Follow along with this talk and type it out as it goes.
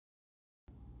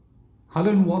Hello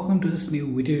and welcome to this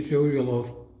new video tutorial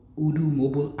of Odoo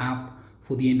Mobile App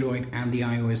for the Android and the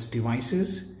iOS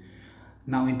devices.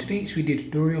 Now in today's video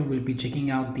tutorial, we'll be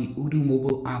checking out the Odoo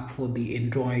Mobile App for the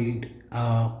Android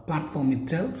platform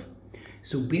itself.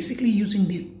 So basically using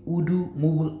the Odoo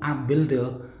Mobile App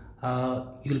Builder,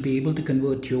 you'll be able to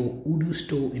convert your Odoo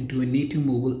Store into a native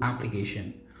mobile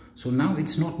application. So now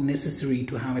it's not necessary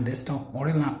to have a desktop or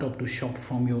a laptop to shop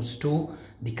from your store.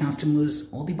 The customers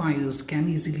or the buyers can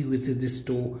easily visit the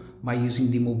store by using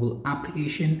the mobile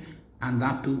application, and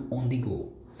that too on the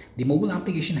go. The mobile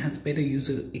application has better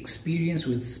user experience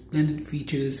with splendid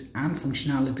features and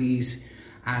functionalities,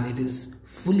 and it is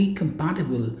fully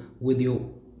compatible with your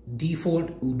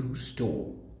default Odoo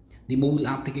store. The mobile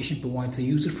application provides a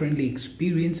user-friendly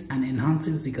experience and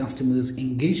enhances the customer's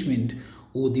engagement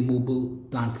over the mobile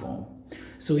platform.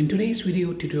 So in today's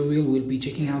video tutorial, we'll be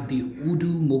checking out the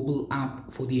Odoo mobile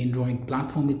app for the Android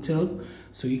platform itself.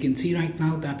 So you can see right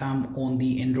now that I'm on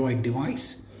the Android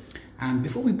device. And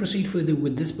before we proceed further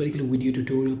with this particular video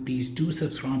tutorial, please do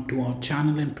subscribe to our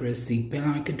channel and press the bell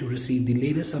icon to receive the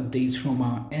latest updates from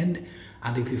our end.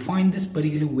 And if you find this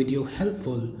particular video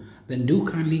helpful, then do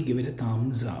kindly give it a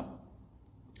thumbs up.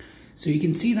 So you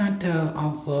can see that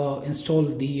I've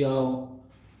installed the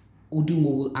Odoo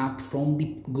mobile app from the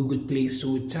Google Play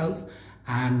Store itself,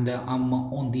 and I'm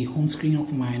on the home screen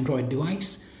of my Android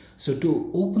device. So to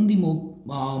open the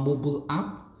mobile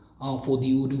app for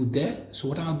the Odoo there, so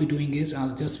what I'll be doing is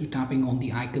I'll just be tapping on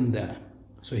the icon there.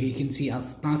 So here you can see a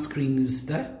splash screen is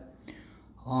there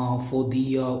for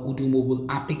the Odoo mobile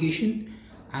application.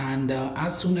 And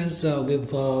as soon as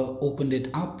we've opened it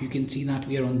up, you can see that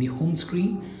we are on the home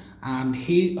screen. And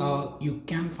here you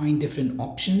can find different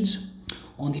options.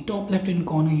 On the top left hand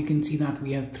corner, you can see that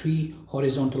we have three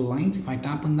horizontal lines. If I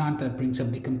tap on that, that brings up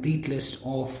the complete list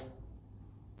of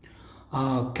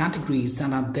categories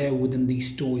that are there within the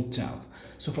store itself.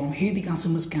 So from here, the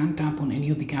customers can tap on any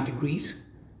of the categories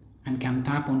and can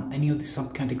tap on any of the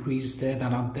subcategories there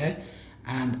that are there.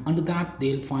 And under that,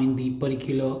 they'll find the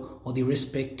particular or the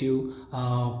respective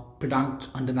products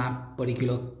under that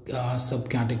particular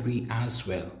subcategory as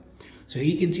well. So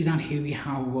you can see that here we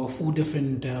have 4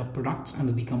 different products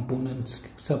under the components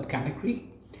subcategory.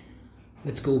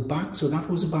 Let's go back. So that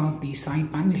was about the side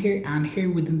panel here, and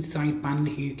here within the side panel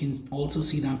here you can also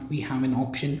see that we have an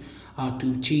option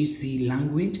to change the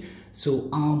language. So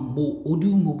our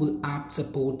Odoo mobile app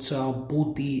supports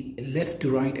both the left to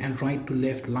right and right to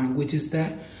left languages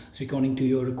there. So according to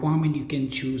your requirement, you can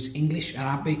choose English,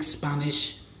 Arabic,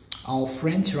 Spanish or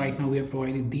French. Right now we have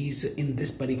provided these in this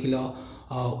particular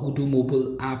Odoo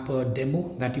mobile app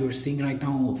demo that you are seeing right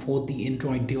now for the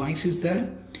Android devices there.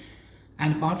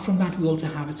 And apart from that, we also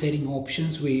have a setting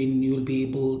options where you will be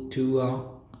able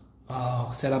to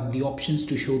set up the options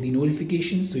to show the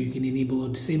notifications, so you can enable or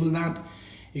disable that.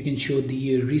 You can show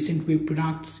the recent view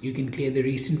products. You can clear the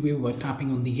recent view by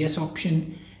tapping on the yes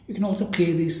option. You can also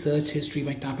clear the search history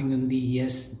by tapping on the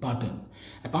yes button.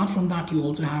 Apart from that, you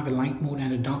also have a light mode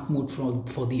and a dark mode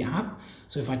for the app.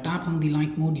 So if I tap on the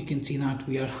light mode, you can see that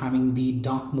we are having the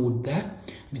dark mode there.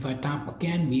 And if I tap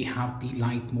again, we have the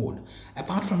light mode.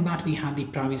 Apart from that, we have the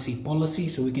privacy policy.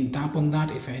 So we can tap on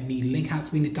that. If any link has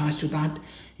been attached to that,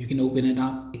 you can open it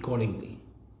up accordingly.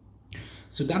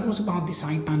 So that was about the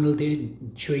side panel there,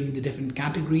 showing the different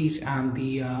categories and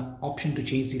the option to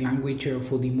change the language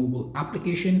for the mobile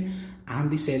application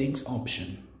and the settings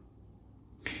option.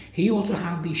 Here you also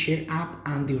have the share app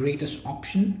and the rate us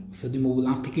option for the mobile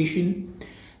application.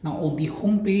 Now on the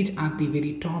home page at the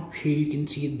very top here, you can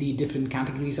see the different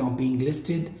categories are being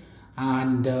listed.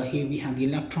 And here we have the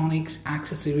electronics,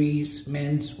 accessories,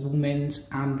 men's, women's,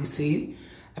 and the sale.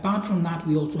 Apart from that,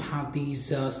 we also have these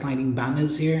sliding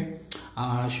banners here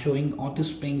showing or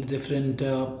displaying the different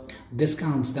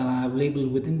discounts that are available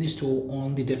within the store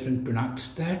on the different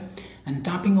products there. And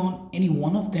tapping on any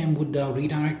one of them would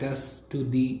redirect us to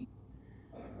the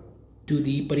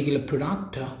particular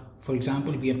product. For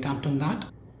example, we have tapped on that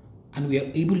and we are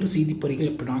able to see the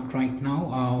particular product right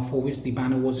now for which the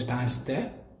banner was attached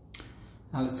there.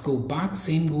 Now let's go back.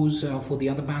 Same goes for the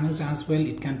other banners as well.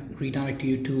 It can redirect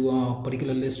you to a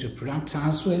particular list of products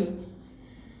as well.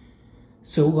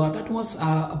 So that was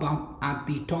about at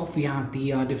the top. We have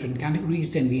the different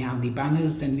categories, then we have the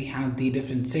banners, then we have the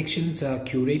different sections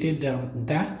curated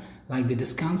there, like the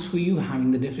discounts for you,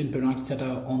 having the different products that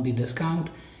are on the discount.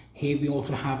 Here we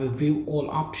also have a view all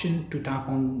option to tap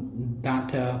on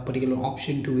that particular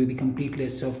option to view the complete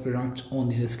list of products on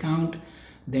the discount.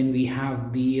 Then we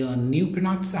have the new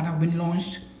products that have been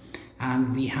launched,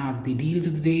 and we have the deals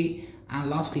of the day, and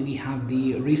lastly we have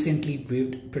the recently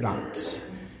viewed products.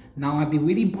 Now at the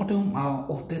very bottom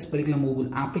of this particular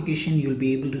mobile application, you'll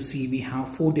be able to see we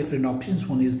have 4 different options.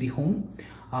 One is the home.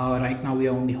 Right now we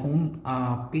are on the home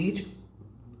page.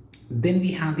 Then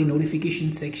we have the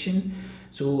notification section.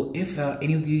 So if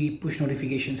any of the push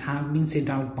notifications have been sent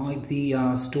out by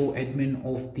the store admin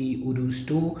of the Odoo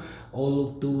Store, all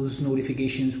of those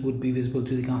notifications would be visible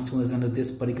to the customers under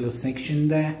this particular section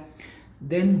there.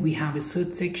 Then we have a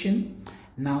search section.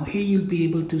 Now here you'll be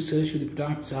able to search for the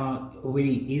products very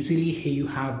easily. Here you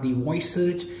have the voice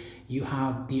search. You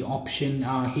have the option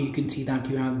here you can see that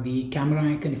you have the camera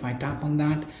icon. If I tap on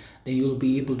that, then you'll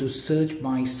be able to search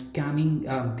by scanning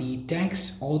the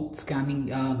text, or scanning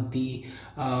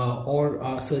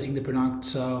searching the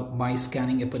products by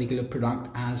scanning a particular product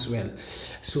as well.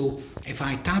 So if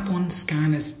I tap on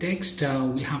scan as text,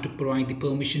 we'll have to provide the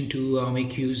permission to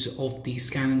make use of the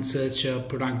scan and search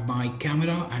product by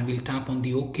camera, and we'll tap on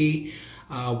the OK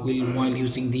while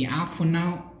using the app for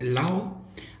now, allow,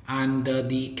 and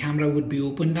the camera would be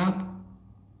opened up.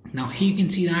 Now here you can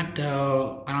see that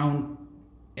around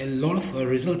a lot of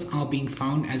results are being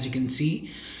found, as you can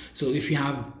see. So if you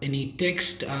have any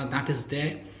text that is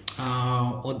there,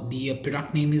 or the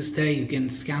product name is there, you can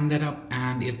scan that up,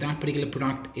 and if that particular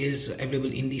product is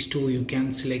available in the store, you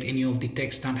can select any of the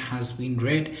text that has been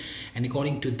read, and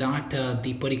according to that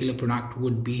the particular product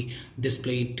would be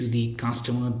displayed to the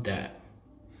customer there.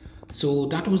 So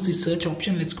that was the search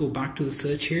option. Let's go back to the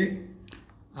search here,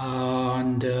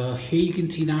 and here you can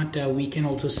see that we can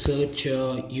also search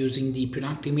using the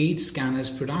product image, scan as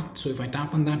product. So if I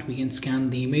tap on that, we can scan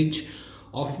the image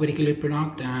of a particular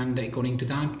product, and according to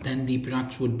that, then the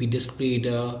products would be displayed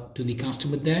to the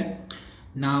customer there.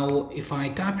 Now if I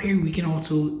tap here, we can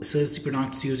also search the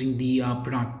products using the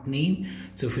product name.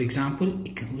 So for example,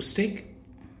 acoustic.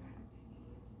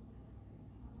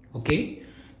 Okay,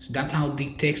 so that's how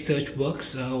the text search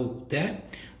works there.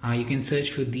 You can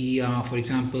search for the for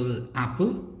example,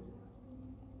 Apple,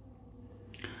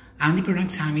 and the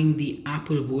products having the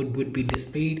Apple word would be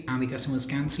displayed, and the customers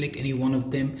can select any one of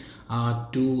them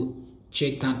to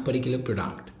check that particular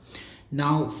product.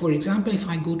 Now for example, if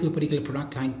I go to a particular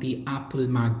product like the Apple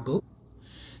MacBook,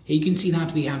 here you can see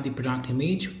that we have the product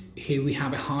image. Here we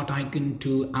have a heart icon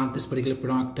to add this particular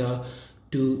product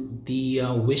to the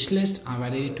wish list. I've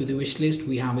added it to the wish list.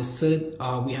 We have a search,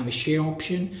 we have a share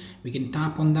option. We can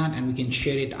tap on that and we can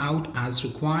share it out as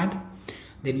required.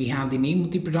 Then we have the name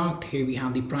of the product. Here we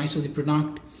have the price of the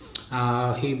product.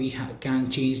 Here we can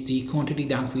change the quantity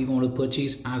that we want to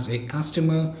purchase as a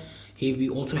customer. Here we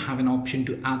also have an option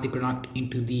to add the product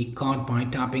into the cart by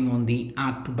tapping on the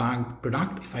add to bag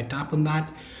product. If I tap on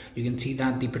that, you can see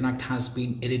that the product has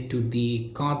been added to the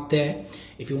cart there.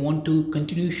 If you want to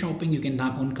continue shopping, you can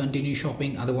tap on continue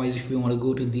shopping. Otherwise, if you want to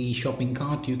go to the shopping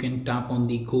cart, you can tap on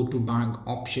the go to bag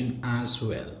option as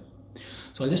well.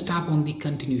 So I'll just tap on the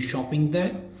continue shopping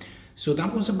there. So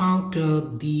that was about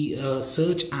the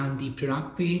search and the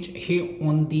product page. Here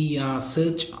on the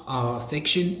search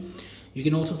section, you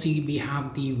can also see we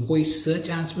have the voice search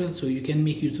as well. So you can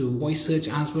make use of voice search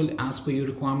as well as per your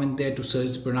requirement there to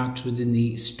search the products within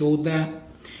the store there.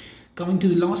 Coming to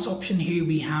the last option, here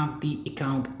we have the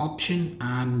account option,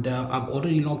 and I've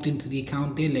already logged into the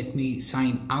account there. Let me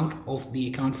sign out of the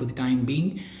account for the time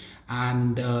being,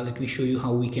 and let me show you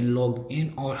how we can log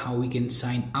in or how we can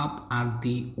sign up at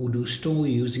the Odoo Store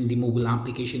using the mobile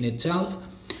application itself.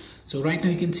 So right now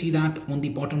you can see that on the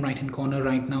bottom right hand corner,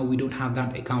 right now we don't have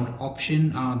that account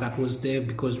option that was there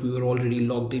because we were already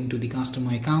logged into the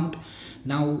customer account.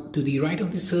 Now to the right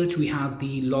of the search, we have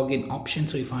the login option.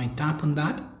 So if I tap on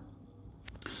that,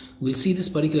 we'll see this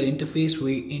particular interface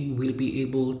wherein we'll be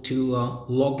able to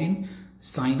log in,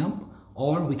 sign up,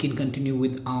 or we can continue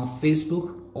with our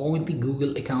Facebook or with the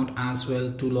Google account as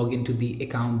well to log into the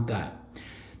account there.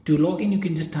 To log in, you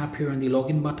can just tap here on the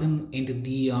login button, enter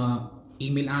the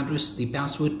email address, the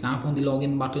password, tap on the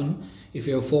login button. If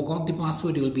you have forgot the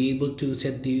password, you'll be able to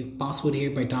set the password here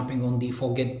by tapping on the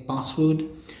forget password.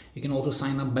 You can also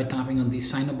sign up by tapping on the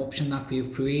sign up option that we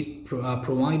have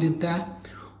provided there.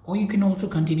 Or you can also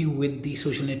continue with the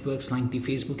social networks like the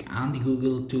Facebook and the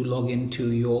Google to log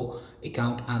into your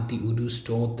account at the Odoo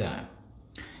Store there.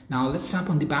 Now let's tap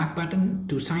on the back button.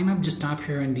 To sign up, just tap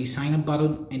here on the sign up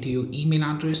button, enter your email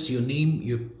address, your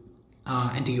name,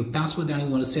 enter your password that you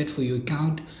want to set for your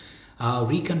account,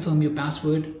 reconfirm your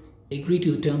password, agree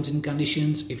to the terms and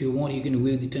conditions. If you want, you can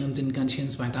view the terms and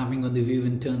conditions by tapping on the view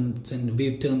terms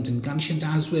and conditions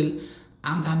as well,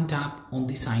 and then tap on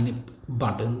the sign up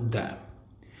button there.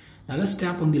 Now let's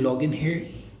tap on the login here,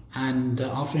 and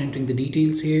after entering the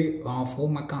details here for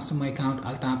my customer account,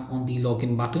 I'll tap on the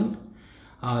login button.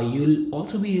 You'll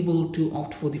also be able to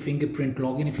opt for the fingerprint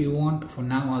login if you want. For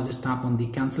now, I'll just tap on the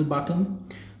cancel button.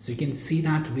 So you can see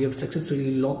that we have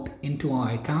successfully logged into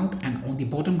our account, and on the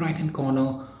bottom right hand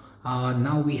corner,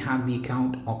 now we have the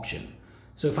account option.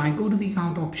 So if I go to the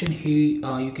account option here,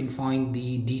 you can find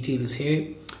the details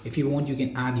here. If you want, you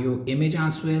can add your image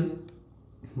as well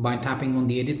by tapping on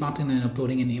the edit button and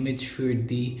uploading an image for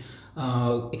the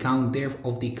account there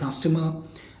of the customer.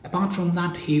 Apart from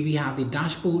that, here we have the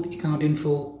dashboard, account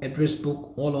info, address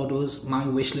book, all orders, my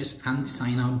wish list, and the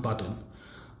sign out button.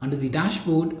 Under the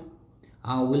dashboard,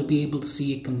 we'll be able to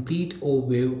see a complete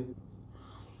overview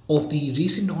of the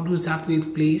recent orders that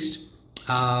we've placed.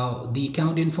 The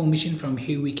account information. From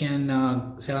here we can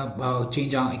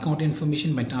change our account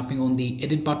information by tapping on the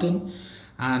edit button,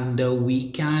 and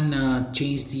we can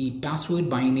change the password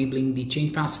by enabling the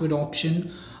change password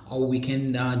option, or we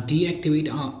can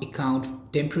deactivate our account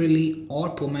temporarily or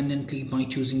permanently by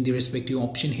choosing the respective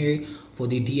option here. For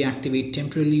the deactivate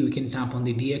temporarily, we can tap on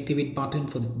the deactivate button.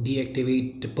 For the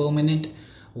deactivate permanent,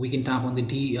 we can tap on the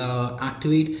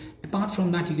deactivate. Apart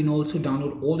from that, you can also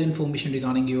download all information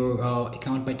regarding your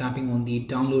account by tapping on the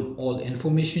download all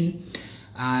information.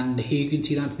 And here you can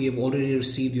see that we have already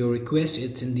received your request.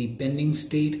 It's in the pending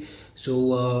state.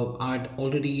 So I'd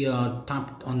already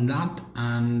tapped on that,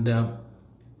 and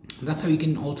that's how you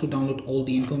can also download all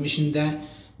the information there.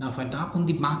 Now if I tap on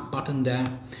the back button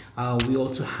there, we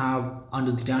also have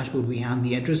under the dashboard, we have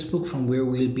the address book, from where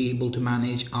we'll be able to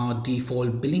manage our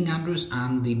default billing address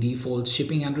and the default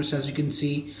shipping address, as you can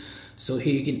see. So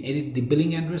here you can edit the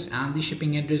billing address and the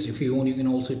shipping address. If you want, you can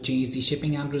also change the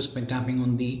shipping address by tapping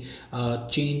on the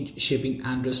change shipping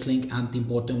address link at the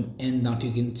bottom end that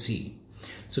you can see.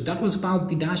 So that was about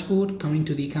the dashboard. Coming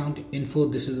to the account info,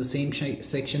 this is the same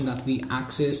section that we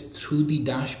access through the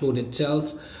dashboard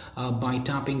itself by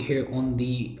tapping here on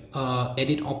the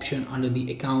edit option under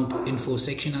the account info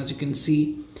section, as you can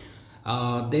see.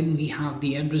 Then we have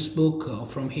the address book.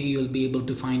 From here you'll be able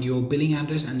to find your billing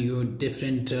address and your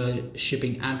different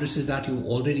shipping addresses that you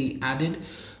already added.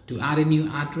 To add a new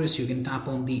address, you can tap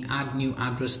on the add new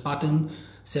address button.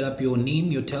 Set up your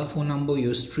name, your telephone number,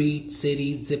 your street,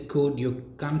 city, zip code, your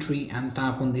country, and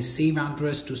tap on the save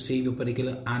address to save your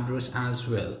particular address as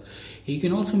well. You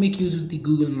can also make use of the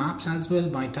Google Maps as well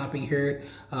by tapping here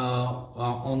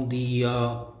on the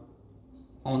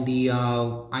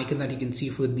icon that you can see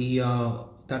for the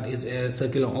that is a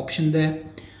circular option there.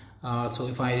 So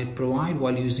if I provide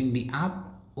while using the app,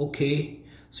 okay.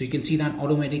 So you can see that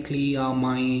automatically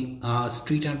my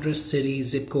street address, city,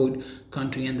 zip code,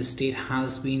 country, and the state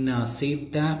has been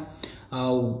saved there.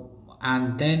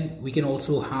 And then we can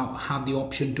also have the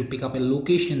option to pick up a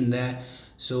location there.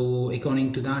 So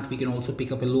according to that, we can also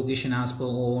pick up a location as per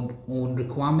our own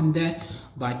requirement there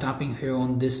by tapping here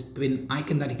on this pin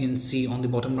icon that you can see on the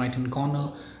bottom right hand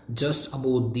corner, just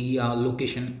above the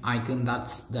location icon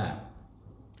that's there.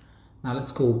 Now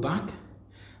let's go back.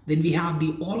 Then we have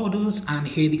the all orders, and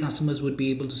here the customers would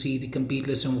be able to see the complete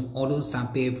list of orders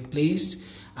that they've placed,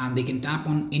 and they can tap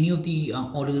on any of the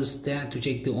orders there to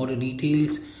check the order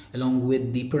details along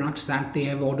with the products that they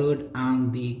have ordered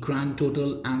and the grand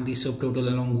total and the subtotal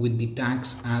along with the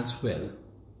tax as well.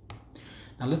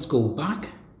 Now let's go back.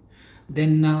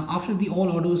 Then after the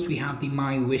all orders, we have the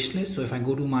my wish list. So if I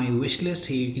go to my wish list,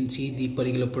 here you can see the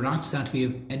particular products that we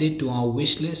have added to our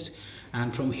wish list.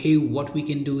 And from here, what we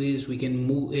can do is we can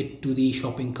move it to the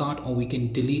shopping cart, or we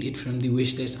can delete it from the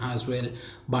wish list as well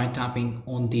by tapping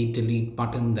on the delete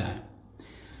button there.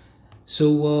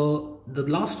 So the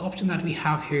last option that we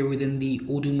have here within the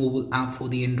Odoo mobile app for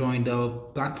the Android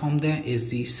platform there is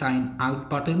the sign out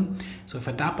button. So if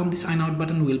I tap on the sign out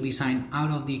button, we'll be signed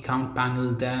out of the account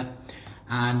panel there.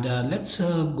 And let's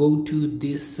go to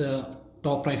this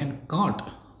top right hand cart.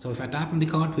 So if I tap on the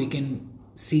cart, we can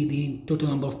see the total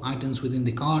number of items within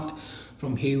the cart.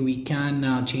 From here we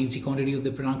can change the quantity of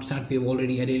the products that we have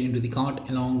already added into the cart.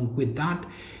 Along with that,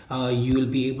 you will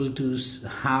be able to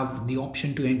have the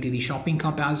option to empty the shopping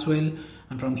cart as well,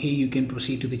 and from here you can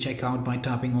proceed to the checkout by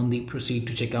tapping on the proceed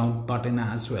to checkout button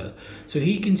as well. So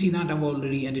here you can see that I've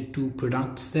already added 2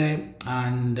 products there,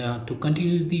 and to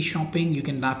continue the shopping you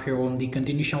can tap here on the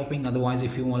continue shopping. Otherwise,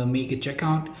 if you want to make a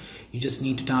checkout, you just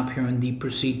need to tap here on the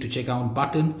proceed to checkout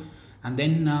button. And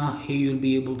then here you'll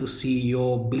be able to see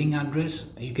your billing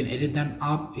address. You can edit that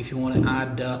up. If you want to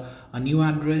add a new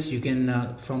address, you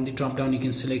can from the drop down you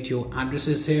can select your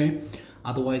addresses here.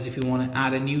 Otherwise, if you want to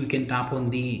add a new, you can tap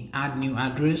on the add new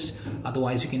address.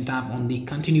 Otherwise, you can tap on the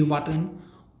continue button.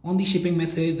 On the shipping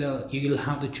method, you will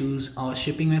have to choose a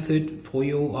shipping method for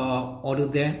your order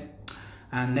there,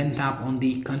 and then tap on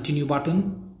the continue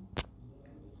button.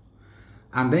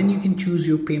 And then you can choose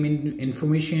your payment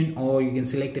information, or you can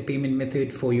select a payment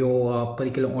method for your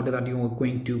particular order that you are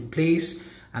going to place.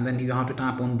 And then you have to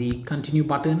tap on the continue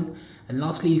button. And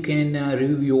lastly, you can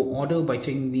review your order by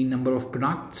checking the number of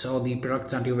products or the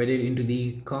products that you've added into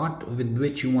the cart with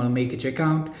which you want to make a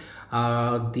checkout,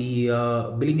 the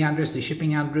billing address, the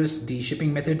shipping address, the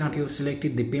shipping method that you've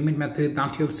selected, the payment method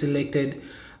that you've selected.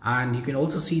 And you can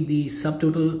also see the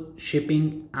subtotal,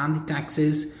 shipping, and the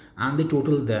taxes and the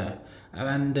total there.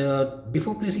 And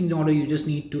before placing the order, you just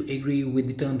need to agree with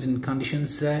the terms and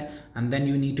conditions there, and then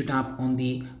you need to tap on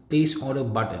the place order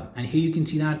button. And here you can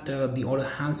see that the order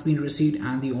has been received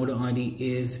and the order ID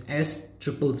is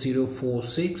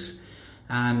S00046.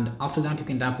 And after that, you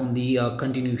can tap on the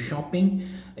continue shopping.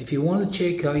 If you want to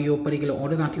check your particular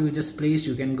order that you just placed,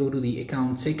 you can go to the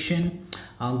account section,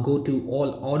 go to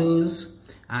all orders,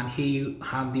 and here you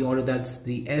have the order that's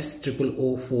the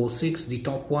S00046, the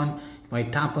top one. If I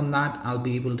tap on that, I'll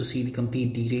be able to see the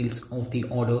complete details of the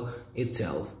order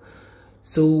itself.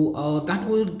 So that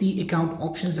were the account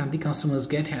options that the customers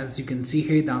get. As you can see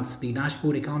here, that's the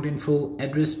dashboard, account info,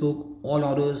 address book, all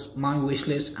orders, my wish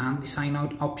list, and the sign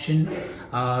out option.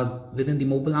 Within the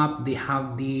mobile app, they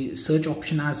have the search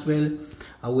option as well,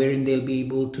 wherein they'll be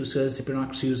able to search the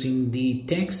products using the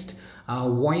text,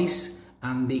 voice,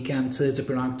 and they can search the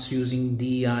products using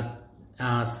the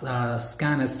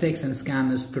scan as text and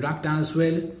scan as product as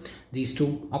well. These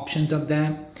two options are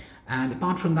there. And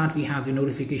apart from that, we have the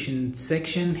notification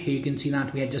section. Here you can see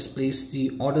that we had just placed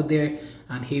the order there,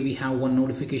 and here we have one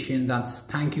notification that's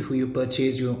thank you for your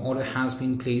purchase, your order has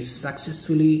been placed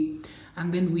successfully.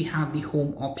 And then we have the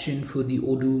home option for the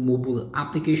Odoo mobile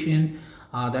application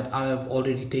that I have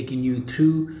already taken you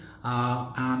through.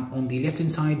 And on the left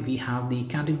hand side, we have the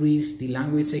categories, the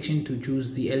language section to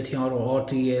choose the LTR or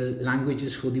RTL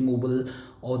languages for the mobile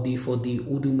or for the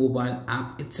Odoo mobile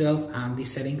app itself, and the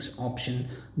settings option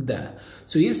there.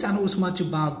 So yes, that was much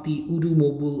about the Odoo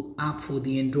mobile app for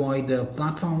the Android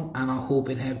platform, and I hope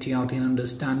it helped you out in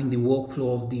understanding the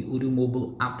workflow of the Odoo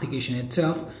mobile application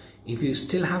itself. If you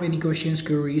still have any questions,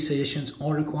 queries, suggestions,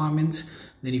 or requirements,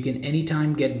 then you can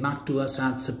anytime get back to us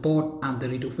at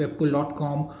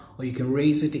support@webcool.com, or you can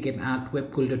raise a ticket at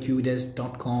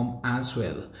webcool.udesk.com as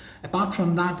well. Apart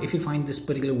from that, if you find this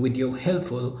particular video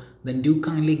helpful, then do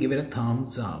kindly give it a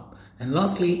thumbs up. And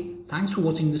lastly, thanks for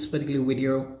watching this particular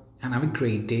video, and have a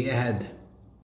great day ahead.